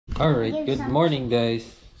Alright, good morning guys.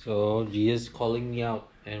 So Gia's calling me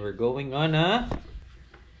out and we're going on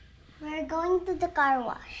We're going to the car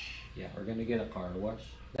wash. Yeah, we're gonna get a car wash.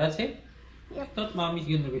 That's it? Yep. I thought mommy's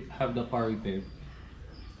gonna have the car repaired.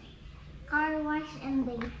 Car wash and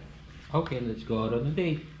date. Okay, let's go out on a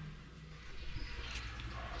date.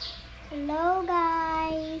 Hello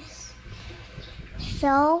guys.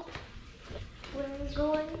 So we're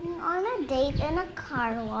going on a date and a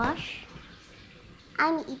car wash.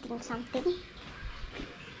 I'm eating something.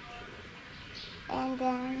 And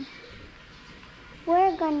then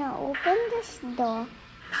we're gonna open this door.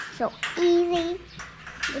 So easy.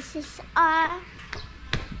 This is our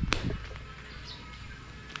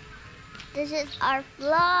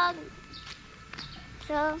vlog.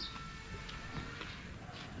 So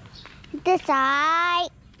Desay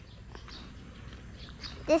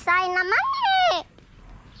naman eh.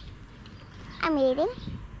 I'm eating.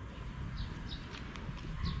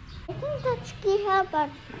 I think that's Kisha, but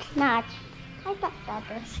not. I thought that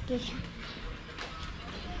was Kisha.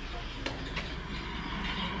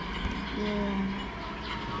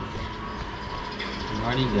 Good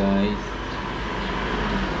morning guys.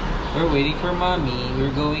 We're waiting for mommy.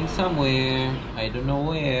 We're going somewhere. I don't know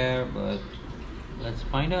where, but let's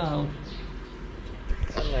find out.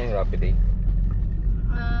 Saan nga yung Rapid Day?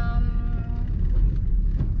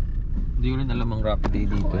 Hindi ko rin alam ang Rapid Day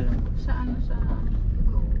dito. Sa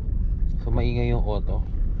So maingay yung auto.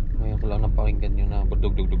 Ngayon ko lang napakinggan yung na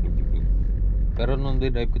dug-dug-dug-dug-dug. Pero nung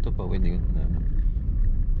drive ko to pa, hindi ko na.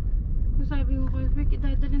 Sabi ko kay Vic,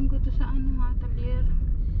 idadalhin ko to sa atelier.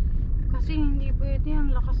 Kasi hindi pwede,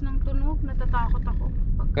 ang lakas ng tunog, natatakot ako.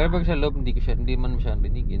 Pero pag sa loob, hindi man masyadong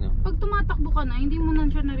rinig, no? Pag tumatakbo ka na, hindi mo na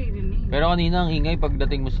siya naririnig. Pero kanina ang ingay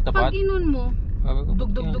pagdating mo sa tapat. Pag inon mo, Sabi ko,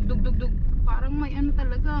 dug. Parang may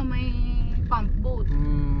talaga, may pump boat.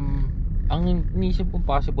 Ang inisip kong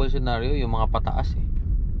possible scenario, yung mga pataas eh.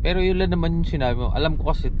 Pero yun lang naman yung sinabi mo. Alam ko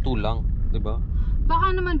kasi 2 lang, di ba?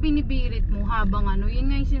 Baka naman binibirit mo habang yun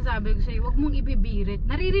nga yung sinasabi ko sa'yo, huwag mong ibibirit.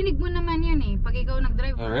 Naririnig mo naman yan eh, pag ikaw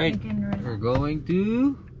nag-drive. Alright, we're going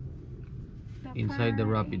to inside the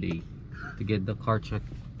Rapid Day to get the car check.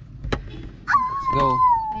 Let's go.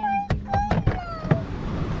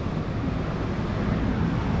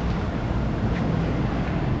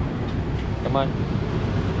 Come on.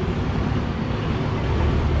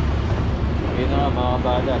 Yun na nga mga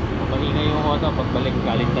bada. Maingay yung auto. Pagbalik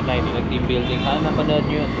galing na tayo ng team building. Sana napanood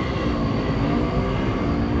nyo yun.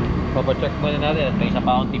 Papacheck muna natin at may isa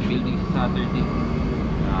pa akong team building sa Saturday.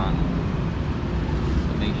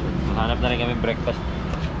 So make sure. Mahanap na rin kami breakfast.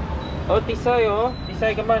 Oh, Tisay oh.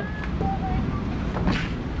 Tisay, come on.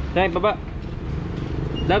 Tisay, baba.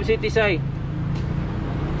 Love si Tisay.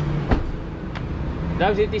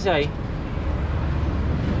 Love si Tisay.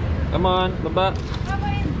 Come on, baba.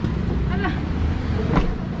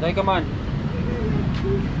 Tisay, come on.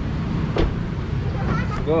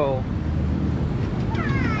 Go.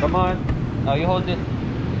 Come on. Now you hold it.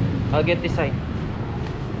 I'll get this side.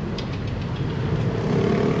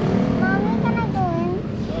 Mommy, can I go in?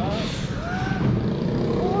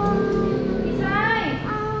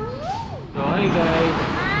 So hi guys.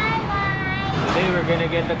 Bye-bye. Today we're gonna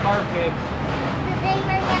get the car fixed. Today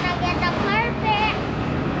we're gonna get the carpet.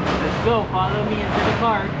 Let's go. Follow me into the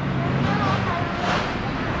car.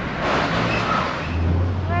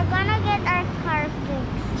 We're gonna get our car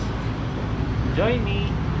fixed. Join me.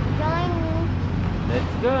 Join me.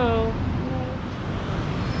 Let's go.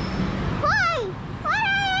 Why? What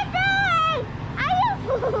are you doing? Are you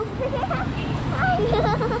pooping? Are you?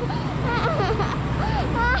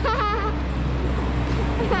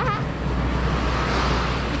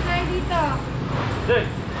 Isay dito. Hey.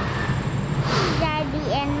 Daddy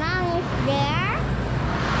and Mom is there.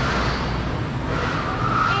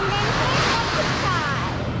 And then here's the car.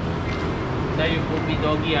 Tayo yung poopy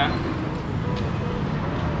doggy ah.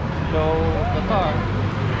 So the car.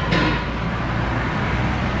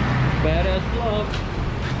 Badass vlog.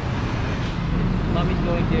 Mommy's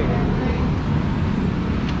going there.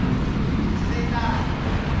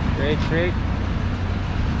 Straight.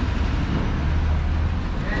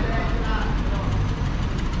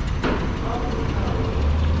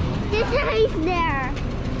 This is there.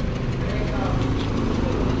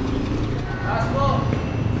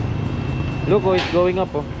 Look, oh, it's going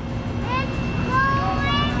up oh. It's going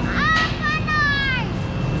up on ours.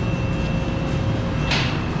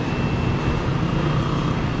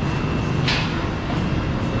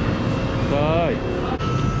 Bye.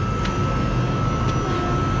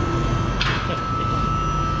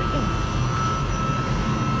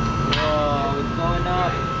 Whoa, it's going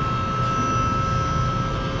up.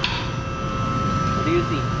 What do you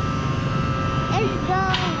see?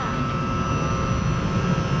 Donut.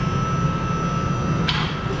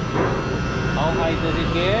 How high does it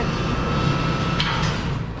get?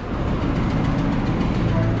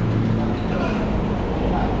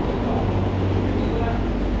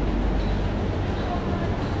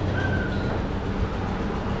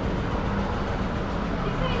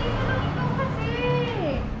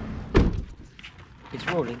 It's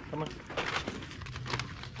rolling. Come on.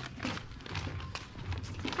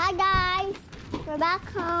 Hi guys, we're back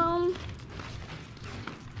home.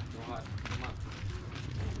 Come on.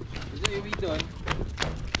 Is it we done?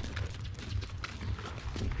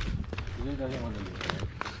 You doesn't want to do it.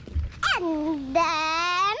 And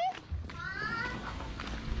then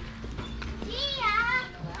Gia.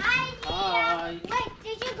 Hi Gia. Hi. Wait,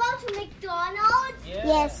 did you go to McDonald's?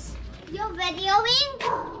 Yes. You're videoing?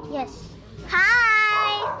 Yes.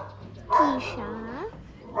 Hi, Keisha.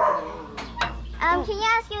 Can you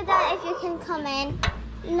ask your dad if you can come in?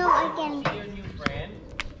 No, I can. Your new friend?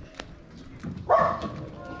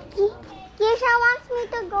 Keisha wants me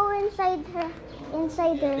to go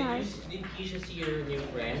inside their house. Did Keisha see your new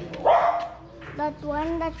friend? That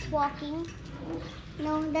one that's walking.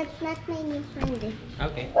 No, that's not my new friend.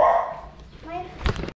 Okay. My